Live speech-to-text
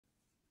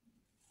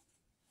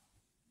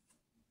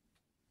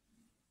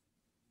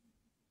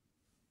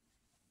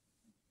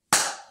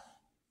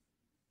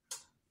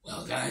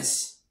Well,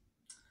 guys,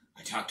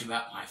 I talked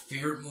about my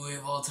favorite movie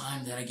of all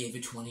time that I gave a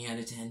 20 out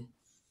of 10.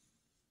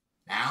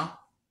 Now,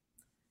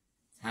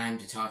 time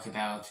to talk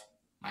about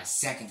my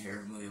second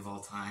favorite movie of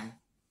all time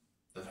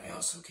that I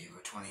also gave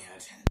a 20 out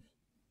of 10.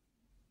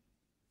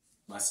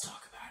 Let's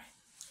talk about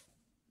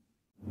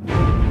it.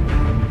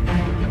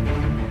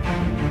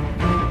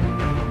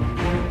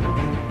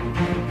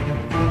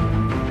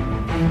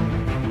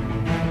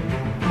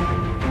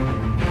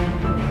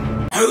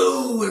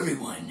 Hello,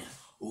 everyone.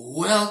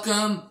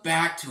 Welcome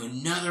back to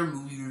another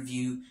movie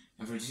review.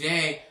 And for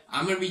today,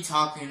 I'm going to be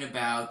talking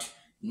about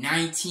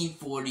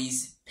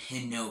 1940's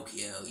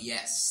Pinocchio.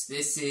 Yes,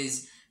 this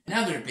is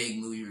another big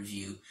movie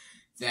review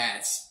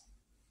that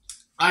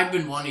I've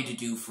been wanting to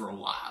do for a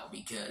while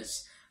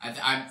because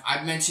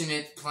I've mentioned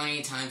it plenty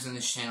of times on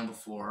this channel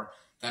before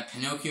that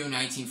Pinocchio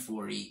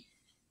 1940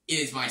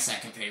 is my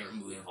second favorite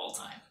movie of all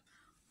time.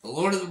 The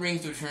Lord of the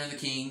Rings: Return of the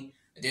King,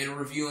 I did a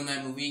review on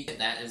that movie.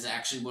 That is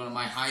actually one of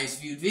my highest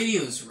viewed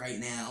videos right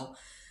now.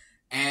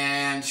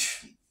 And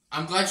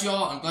I'm glad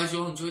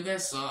y'all enjoyed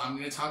that, so I'm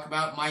going to talk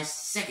about my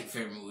second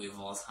favorite movie of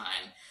all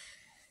time.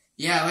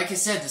 Yeah, like I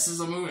said, this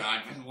is a movie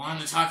I've been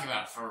wanting to talk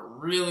about for a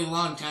really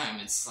long time.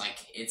 It's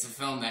a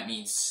film that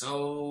means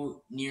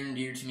so near and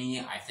dear to me.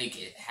 I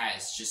think it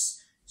has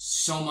just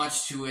so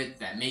much to it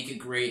that make it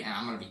great, and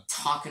I'm going to be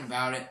talking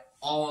about it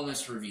all in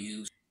this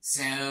review.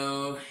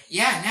 So,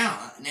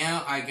 yeah,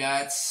 now I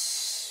got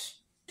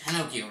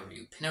Pinocchio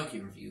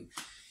review.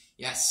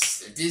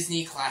 Yes, a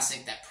Disney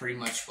classic that pretty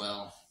much,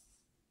 well,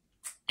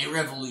 it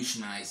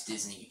revolutionized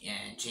Disney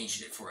and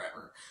changed it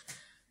forever.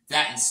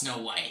 That and Snow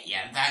White.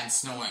 Yeah, that and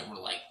Snow White were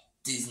like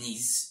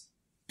Disney's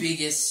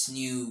biggest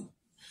new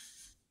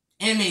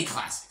animated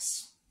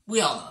classics.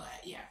 We all know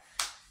that, yeah.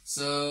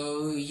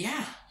 So,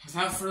 yeah,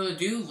 without further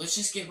ado, let's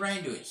just get right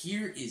into it.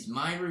 Here is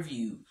my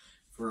review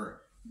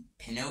for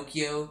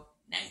Pinocchio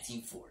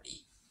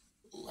 1940.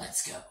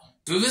 Let's go.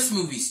 So this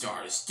movie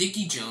stars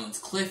Dickie Jones,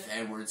 Cliff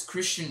Edwards,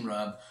 Christian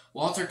Rubb,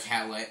 Walter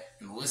Catlett,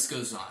 and the list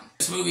goes on.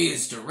 This movie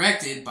is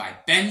directed by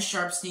Ben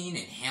Sharpstein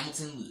and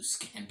Hamilton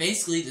Luske, and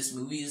basically this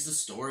movie is the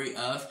story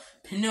of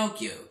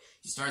Pinocchio.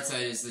 He starts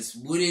out as this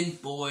wooden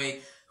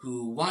boy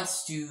who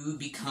wants to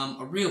become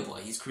a real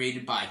boy. He's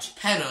created by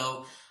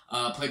Geppetto,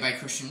 played by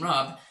Christian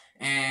Rubb,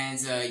 and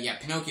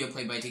Pinocchio,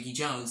 played by Dickie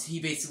Jones.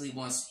 He basically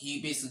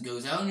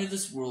goes out into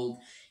this world.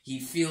 He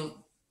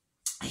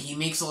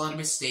makes a lot of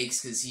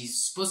mistakes because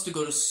he's supposed to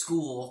go to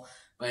school,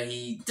 but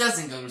he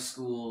doesn't go to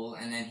school,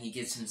 and then he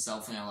gets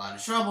himself in a lot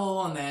of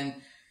trouble, and then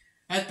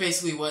that's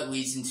basically what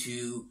leads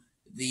into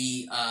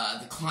the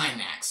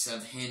climax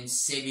of him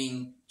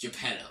saving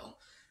Geppetto,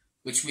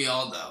 which we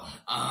all know.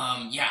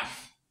 And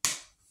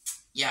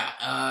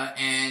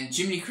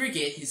Jiminy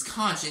Cricket, his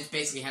conscience,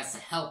 basically has to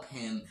help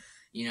him,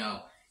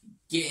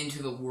 get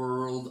into the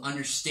world,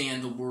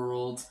 understand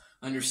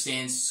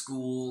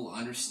school,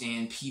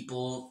 understand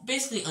people,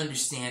 basically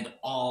understand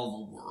all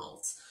the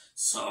world.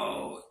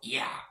 So,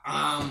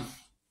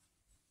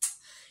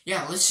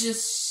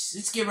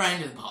 let's get right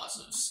into the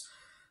positives.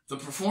 The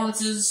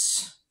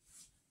performances,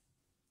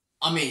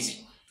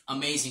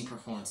 amazing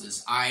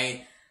performances.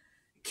 I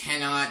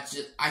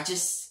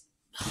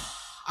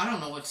don't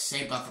know what to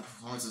say about the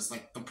performances.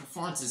 Like, the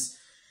performances,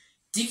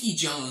 Dickie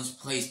Jones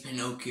plays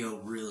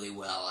Pinocchio really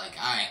well. Like,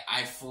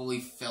 I fully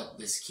felt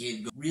this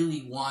kid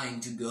really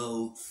wanting to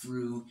go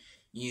through,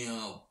 he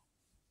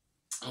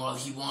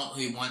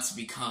wants to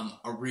become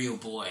a real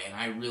boy, and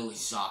I really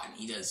saw it, and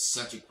he does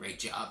such a great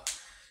job.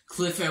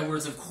 Cliff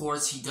Edwards, of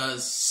course, he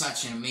does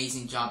such an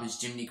amazing job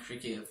as Jiminy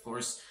Cricket, of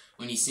course,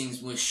 when he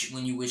sings When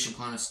You Wish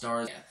Upon a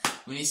Star. Yeah.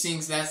 When he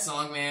sings that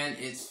song, man,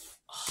 it's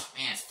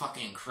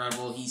fucking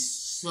incredible. He's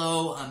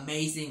so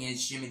amazing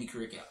as Jiminy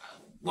Cricket. I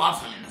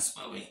love him in this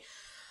movie.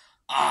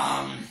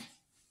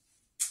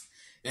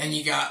 Then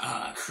you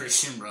got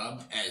Christian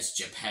Rubb as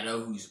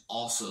Geppetto, who's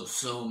also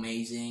so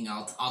amazing.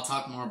 I'll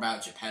talk more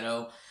about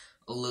Geppetto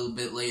a little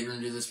bit later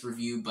into this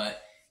review,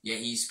 but yeah,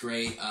 he's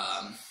great.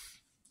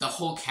 The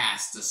whole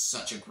cast does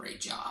such a great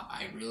job.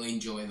 I really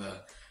enjoy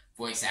the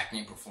voice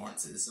acting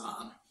performances.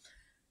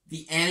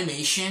 The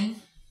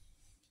animation,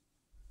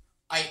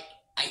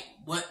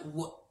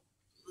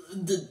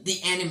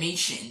 the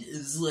animation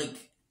is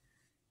like,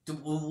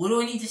 what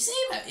do I need to say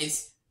about it?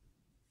 It's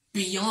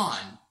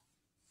beyond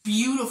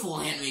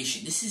beautiful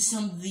animation. This is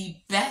some of the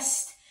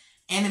best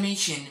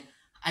animation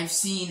I've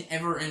seen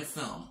ever in a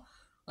film.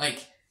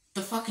 Like,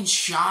 the fucking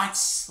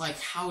shots, like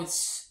how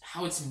it's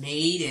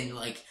made, and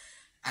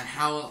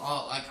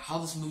how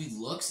this movie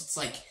looks. It's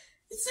like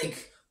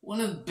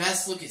one of the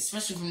best looking,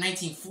 especially from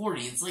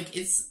 1940.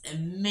 It's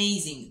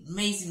amazing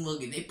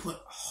looking. They put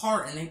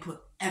heart and they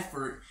put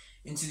effort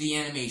into the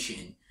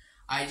animation.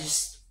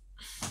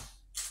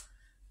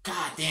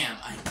 God damn,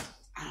 I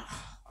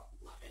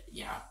love it.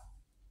 Yeah.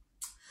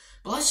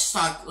 But let's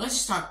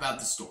just talk about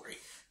the story.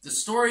 The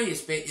story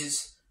is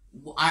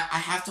I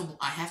have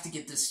to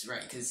get this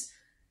right, because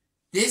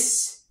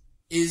this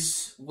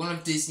is one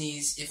of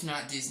Disney's, if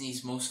not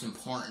Disney's, most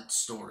important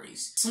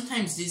stories.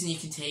 Sometimes Disney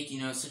can take,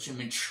 such a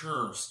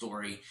mature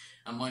story,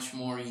 a much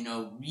more,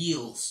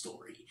 real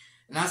story.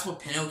 And that's what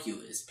Pinocchio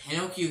is.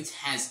 Pinocchio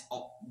has a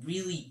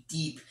really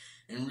deep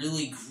and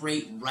really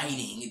great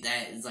writing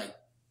that is like,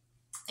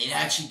 it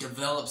actually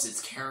develops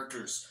its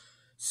characters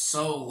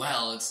so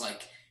well. It's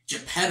like,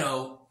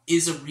 Geppetto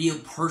is a real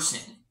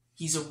person.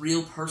 He's a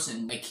real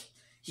person. Like,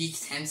 he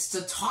tends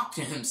to talk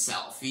to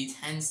himself. He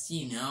tends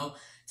to,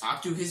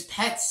 talk to his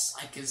pets.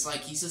 It's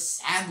like he's a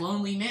sad,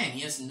 lonely man. He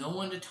has no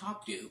one to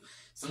talk to.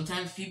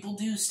 Sometimes people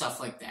do stuff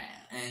like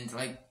that, and,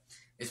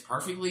 it's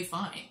perfectly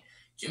fine.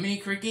 Jiminy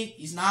Cricket,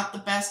 he's not the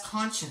best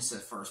conscience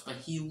at first, but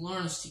he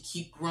learns to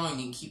keep growing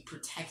and keep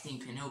protecting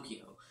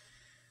Pinocchio.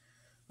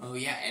 Oh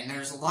yeah, and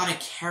there's a lot of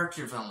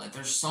character development.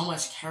 There's so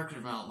much character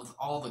development with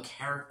all the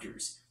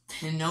characters.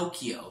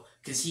 Pinocchio,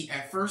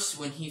 because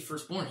when he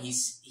first born, he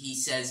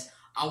says,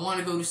 I want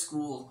to go to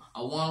school,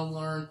 I want to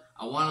learn,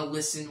 I want to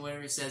listen to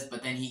whatever he says,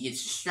 but then he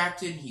gets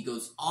distracted, he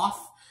goes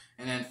off,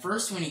 and then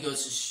first when he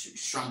goes to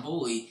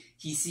Stromboli,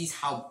 he sees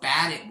how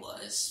bad it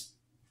was.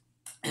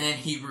 And then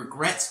he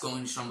regrets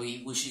going to Stromboli,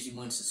 he wishes he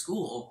went to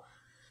school.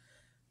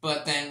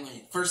 But then,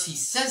 first he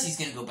says he's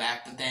going to go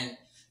back, but then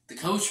the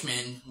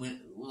coachman,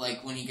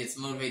 when he gets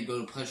motivated to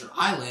go to Pleasure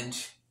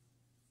Island,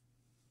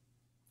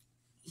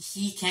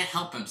 he can't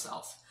help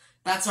himself.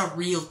 That's a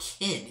real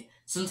kid.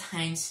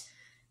 Sometimes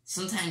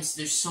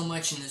there's so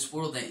much in this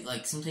world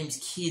that, sometimes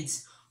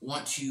kids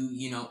want to,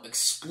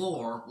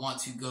 explore, want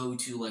to go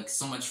to,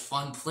 so much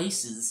fun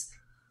places.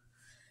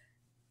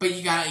 But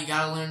you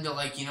gotta learn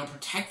to,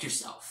 protect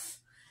yourself.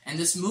 And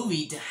this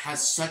movie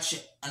has such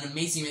an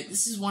amazing...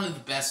 This is one of the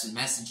best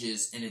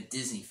messages in a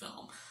Disney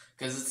film.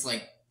 Because it's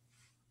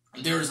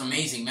there's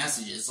amazing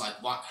messages.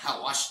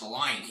 Watch The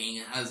Lion King.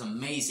 It has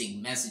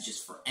amazing messages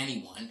for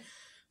anyone.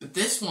 But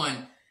this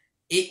one,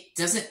 it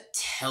doesn't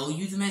tell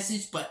you the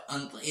message, but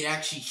it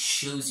actually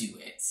shows you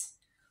it.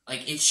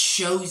 It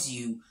shows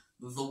you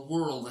the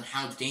world and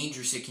how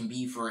dangerous it can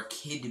be for a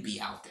kid to be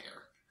out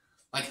there.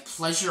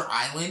 Pleasure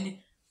Island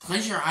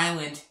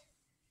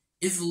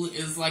is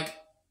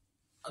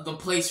the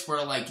place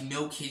where,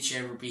 no kid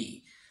should ever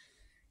be.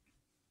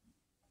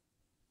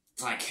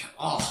 It's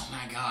oh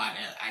my god,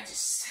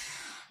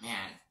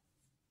 man.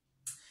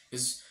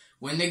 Because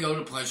when they go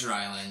to Pleasure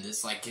Island,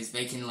 it's cause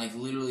they can,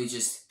 literally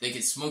they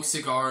can smoke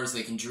cigars,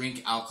 they can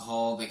drink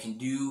alcohol, they can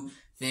do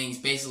things,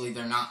 basically,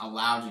 they're not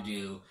allowed to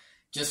do,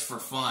 just for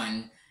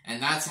fun.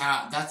 And that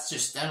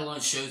alone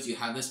shows you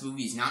how this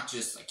movie is not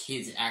just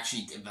kids, it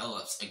actually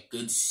develops a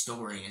good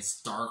story, and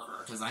it's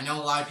darker. Because I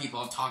know a lot of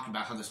people have talked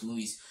about how this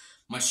movie's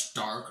much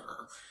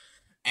darker.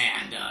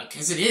 And,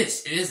 because it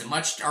is a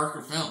much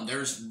darker film.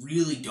 There's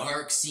really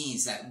dark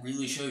scenes that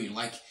really show you,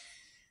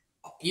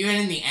 even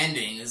in the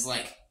ending is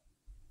the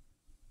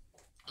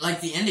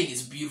ending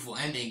is a beautiful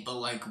ending, but,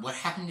 what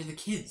happened to the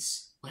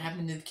kids? What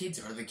happened to the kids?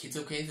 Are the kids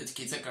okay? The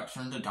kids that got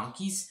turned to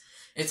donkeys?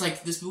 It's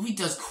this movie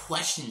does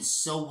questions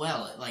so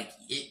well.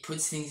 It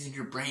puts things in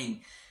your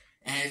brain,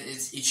 and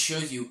it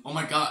shows you, oh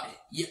my god,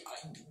 yeah,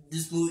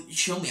 this movie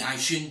showed me I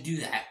shouldn't do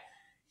that.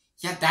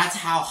 Yeah, that's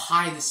how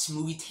high this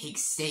movie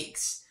takes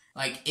stakes.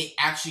 It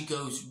actually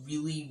goes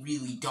really,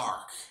 really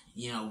dark.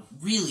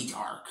 Really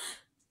dark.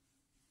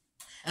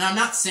 And I'm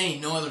not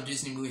saying no other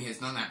Disney movie has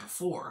done that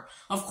before.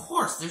 Of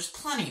course, there's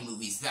plenty of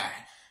movies that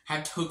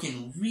have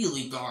taken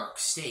really dark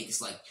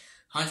stakes, like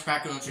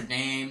Hunchback of Notre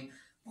Dame,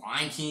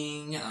 Lion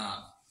King.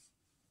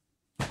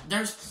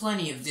 There's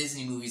plenty of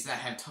Disney movies that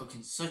have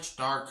taken such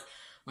dark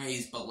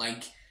ways, but,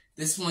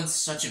 this one's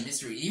such a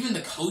mystery. Even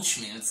the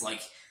Coachman, it's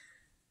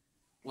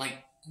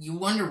you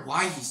wonder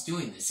why he's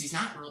doing this. He's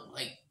not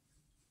really,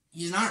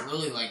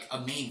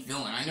 a main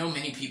villain. I know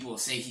many people will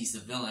say he's the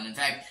villain. In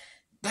fact,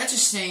 that's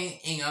just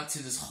saying up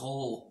to this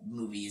whole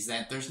movie is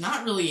that there's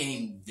not really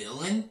any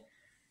villain,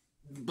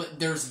 but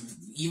there's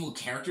evil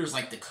characters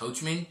like the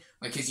Coachman,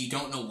 because you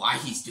don't know why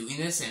he's doing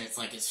this, and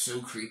it's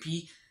so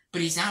creepy.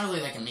 But he's not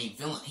really a main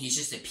villain. He's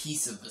just a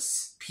piece of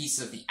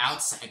the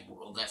outside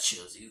world that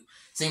shows you.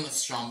 Same with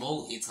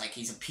Stromboli. It's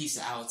he's a piece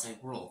of the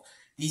outside world.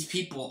 These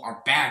people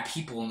are bad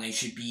people, and they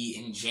should be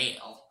in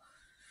jail.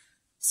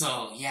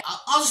 So, yeah,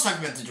 I'll just talk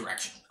about the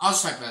direction.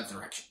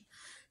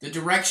 The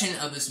direction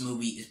of this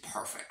movie is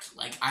perfect.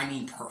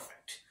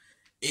 Perfect.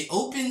 It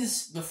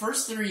opens, the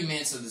first 30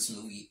 minutes of this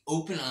movie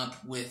open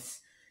up with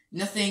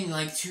nothing,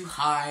 too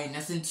high,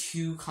 nothing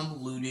too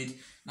convoluted,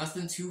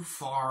 nothing too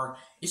far.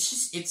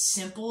 It's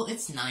simple,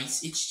 it's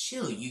nice, it's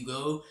chill. You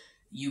go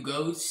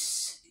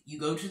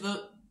to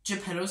the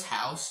Geppetto's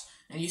house,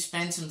 and you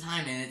spend some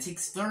time, and it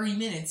takes 30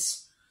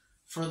 minutes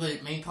for the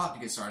main plot to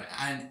get started.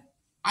 And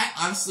I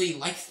honestly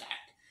like that.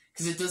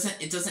 Because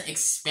it doesn't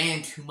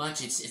expand too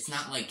much. It's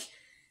not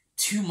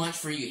too much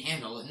for you to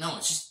handle. No,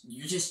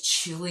 you're just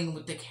chilling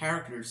with the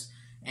characters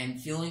and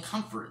feeling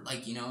comfort.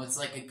 It's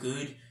a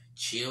good,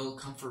 chill,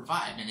 comfort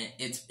vibe. And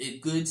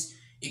it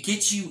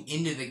gets you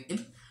into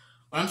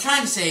what I'm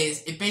trying to say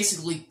is it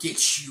basically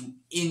gets you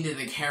into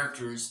the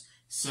characters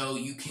so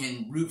you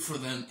can root for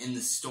them in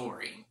the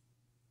story.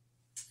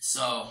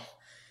 So,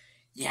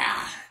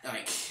 yeah,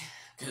 like,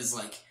 because,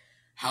 like,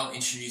 how it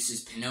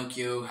introduces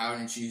Pinocchio, how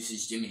it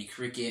introduces Jiminy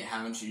Cricket,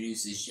 how it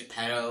introduces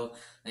Geppetto,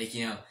 like,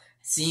 you know,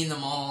 seeing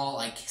them all,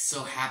 like,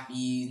 so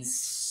happy,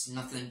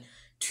 nothing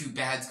too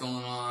bad's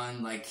going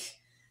on, like,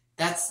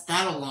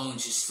 that alone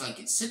is just, like,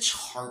 it's such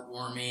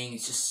heartwarming,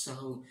 it's just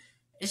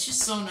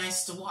so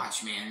nice to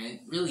watch, man.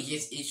 It really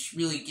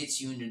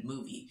gets you into the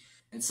movie.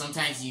 And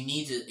sometimes you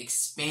need to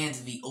expand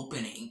the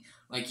opening.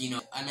 Like, you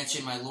know, I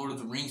mentioned my Lord of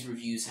the Rings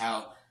reviews,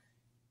 how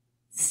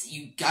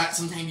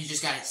sometimes you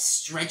just gotta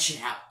stretch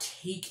it out.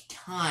 Take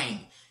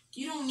time.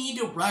 You don't need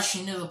to rush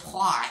into the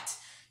plot.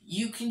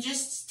 You can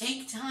just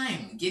take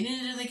time. Get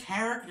into the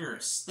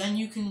characters. Then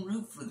you can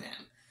root for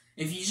them.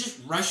 If you just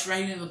rush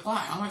right into the plot,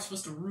 how am I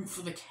supposed to root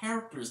for the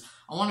characters?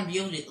 I want to be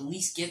able to at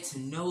least get to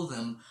know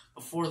them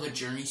before the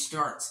journey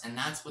starts. And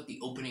that's what the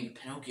opening of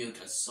Pinocchio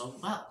does so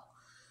well.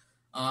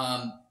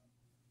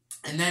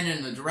 And then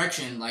in the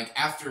direction, like,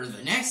 after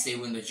the next day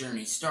when the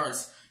journey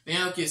starts,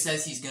 Pinocchio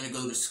says he's going to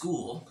go to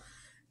school.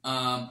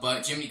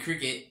 But Jiminy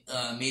Cricket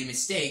made a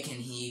mistake,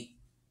 and he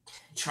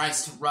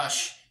tries to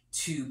rush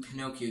to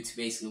Pinocchio to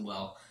basically,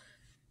 well,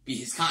 be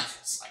his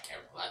conscience,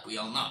 like we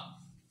all know.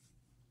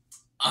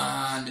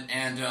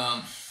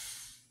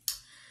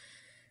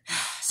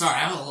 Sorry, I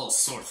have a little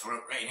sore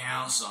throat right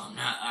now, so I'm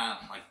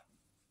like,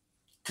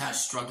 kind of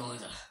struggling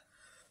to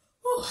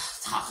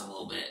talk a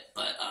little bit,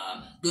 but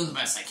doing the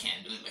best I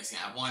can,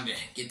 I wanted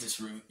to get this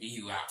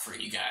review out for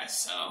you guys,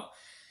 so,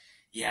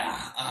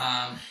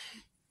 yeah,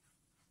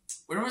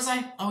 where was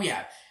I? Oh,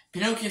 yeah,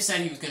 Pinocchio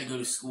said he was going to go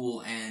to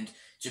school, and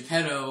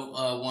Geppetto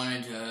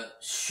wanted to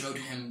show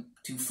him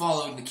to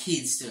follow the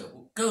kids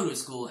to go to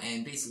school,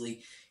 and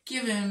basically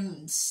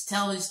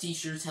tell his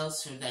teacher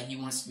that he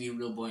wants to be a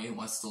real boy, he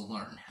wants to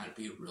learn how to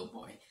be a real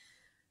boy.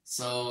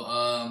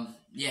 So,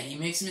 yeah, he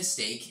makes a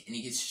mistake, and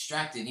he gets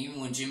distracted.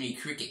 Even when Jiminy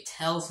Cricket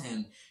tells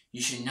him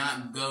you should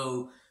not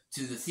go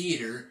to the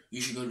theater, you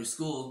should go to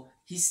school,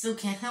 he still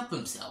can't help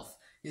himself.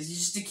 He's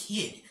just a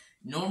kid.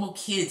 Normal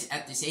kids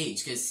at this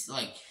age, because,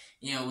 like,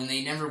 you know, when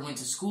they never went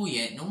to school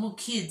yet, normal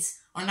kids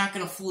are not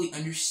going to fully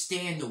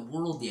understand the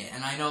world yet.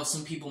 And I know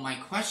some people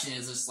might question,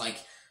 is just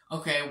like,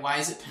 okay, why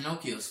is it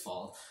Pinocchio's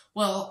fault?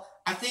 Well,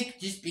 I think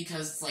just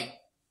because, like,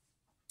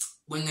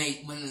 when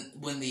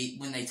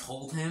they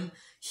told him,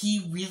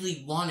 he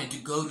really wanted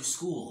to go to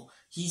school.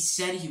 He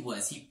said he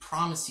was. He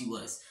promised he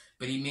was.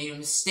 But he made a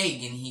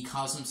mistake, and he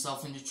caused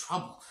himself into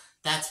trouble.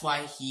 That's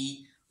why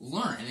he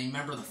learned. And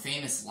remember the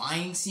famous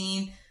lying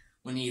scene?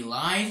 When he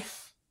lied?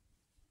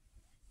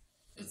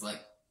 It's like,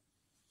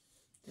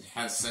 it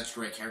has such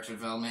great character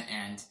development.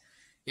 And,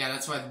 yeah,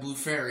 that's why the Blue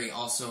Fairy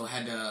also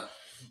had to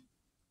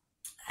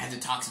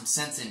talk some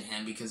sense into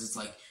him. Because it's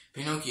like,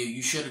 Pinocchio,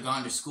 you should have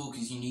gone to school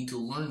because you need to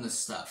learn this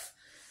stuff.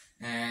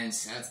 And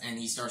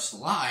he starts to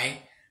lie,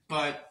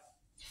 but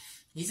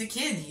he's a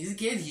kid. He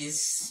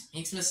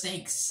makes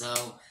mistakes.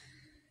 So,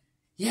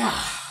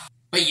 yeah.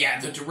 But yeah,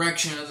 the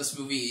direction of this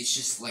movie is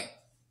just like,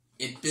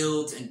 it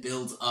builds and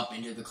builds up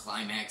into the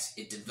climax.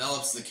 It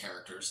develops the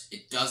characters.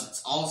 It does it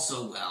all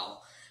so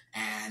well,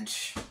 and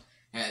it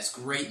has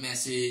great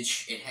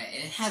message. It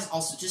has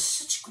also just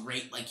such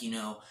great, like, you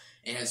know,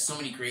 it has so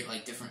many great,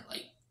 like, different,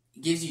 like,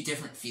 it gives you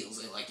different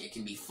feels. It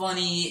can be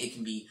funny. It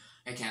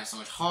can have so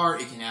much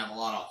heart. It can have a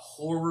lot of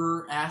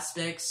horror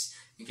aspects.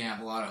 It can have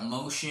a lot of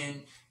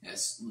emotion.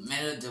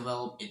 It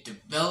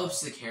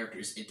develops the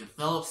characters. It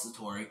develops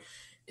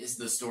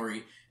the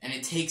story, and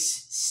it takes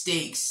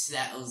stakes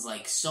that was,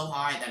 like, so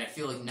high that I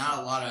feel like not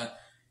a lot of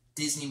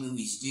Disney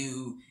movies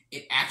do.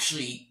 It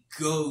actually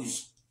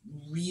goes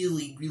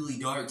really, really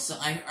dark. So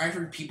I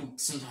heard people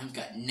sometimes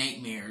got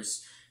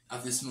nightmares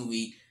of this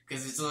movie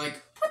because it's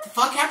like, what the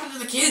fuck happened to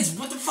the kids?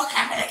 What the fuck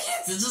happened to the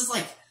kids? It's just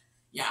like,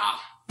 yeah.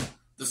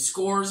 The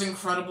score is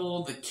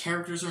incredible, the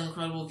characters are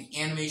incredible,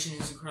 the animation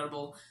is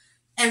incredible,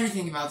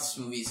 everything about this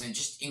movie is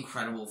just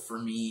incredible for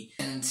me,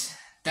 and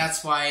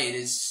that's why it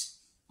is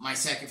my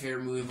second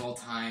favorite movie of all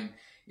time.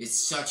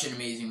 It's such an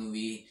amazing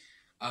movie.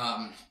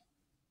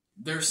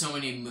 There's so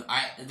many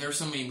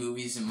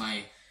movies in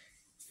my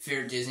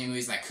favorite Disney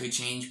movies that could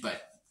change,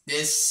 but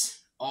this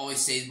always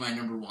stays my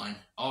number one.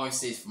 Always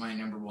stays my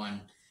number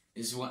one.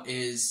 Is one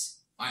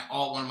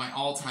of my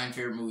all-time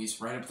favorite movies,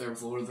 right up there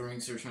with Lord of the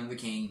Rings: Return of the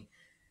King.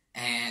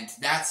 And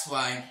that's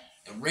why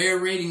the rare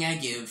rating I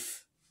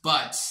give,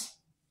 but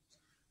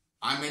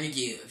I'm going to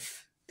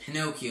give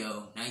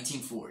Pinocchio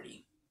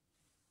 1940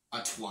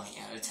 a 20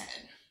 out of 10.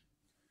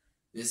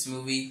 This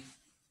movie,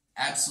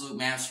 absolute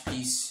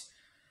masterpiece.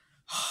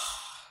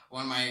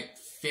 One of my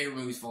favorite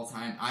movies of all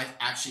time. I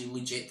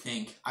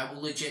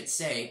will legit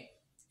say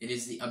it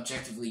is the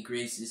objectively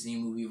greatest Disney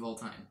movie of all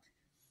time.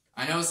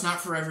 I know it's not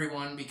for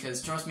everyone,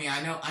 because trust me,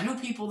 I know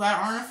people that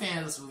aren't a fan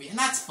of this movie, and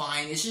that's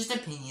fine. It's just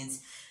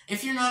opinions.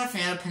 If you're not a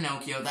fan of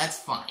Pinocchio, that's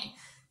fine.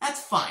 That's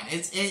fine.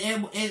 It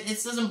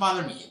doesn't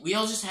bother me. We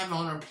all just have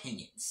our own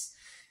opinions.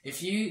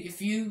 If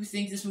you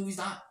think this movie's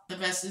not the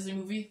best Disney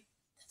movie,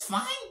 that's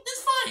fine.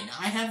 That's fine.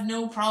 I have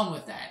no problem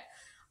with that.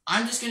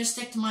 I'm just gonna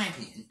stick to my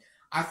opinion.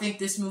 I think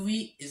this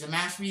movie is a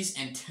masterpiece,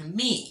 and to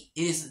me,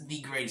 is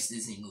the greatest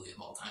Disney movie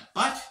of all time.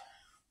 But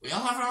we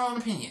all have our own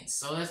opinions,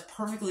 so that's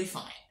perfectly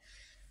fine.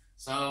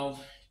 So,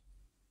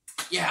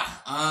 yeah.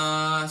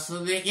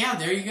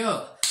 There you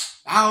go.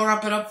 I'll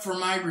wrap it up for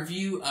my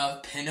review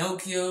of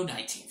Pinocchio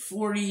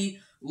 1940.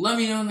 Let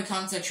me know in the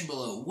comment section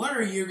below, what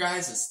are your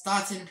guys'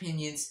 thoughts and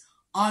opinions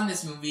on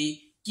this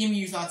movie? Give me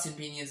your thoughts and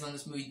opinions on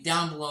this movie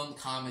down below in the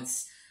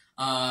comments.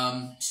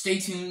 Stay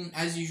tuned,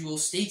 as usual,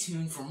 stay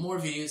tuned for more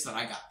videos that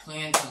I got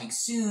planned coming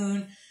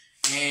soon.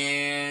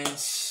 And,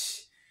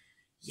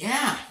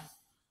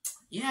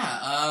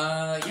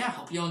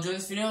 hope you all enjoyed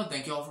this video.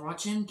 Thank you all for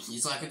watching.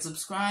 Please like and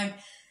subscribe.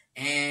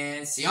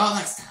 And see y'all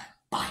next time.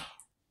 Bye.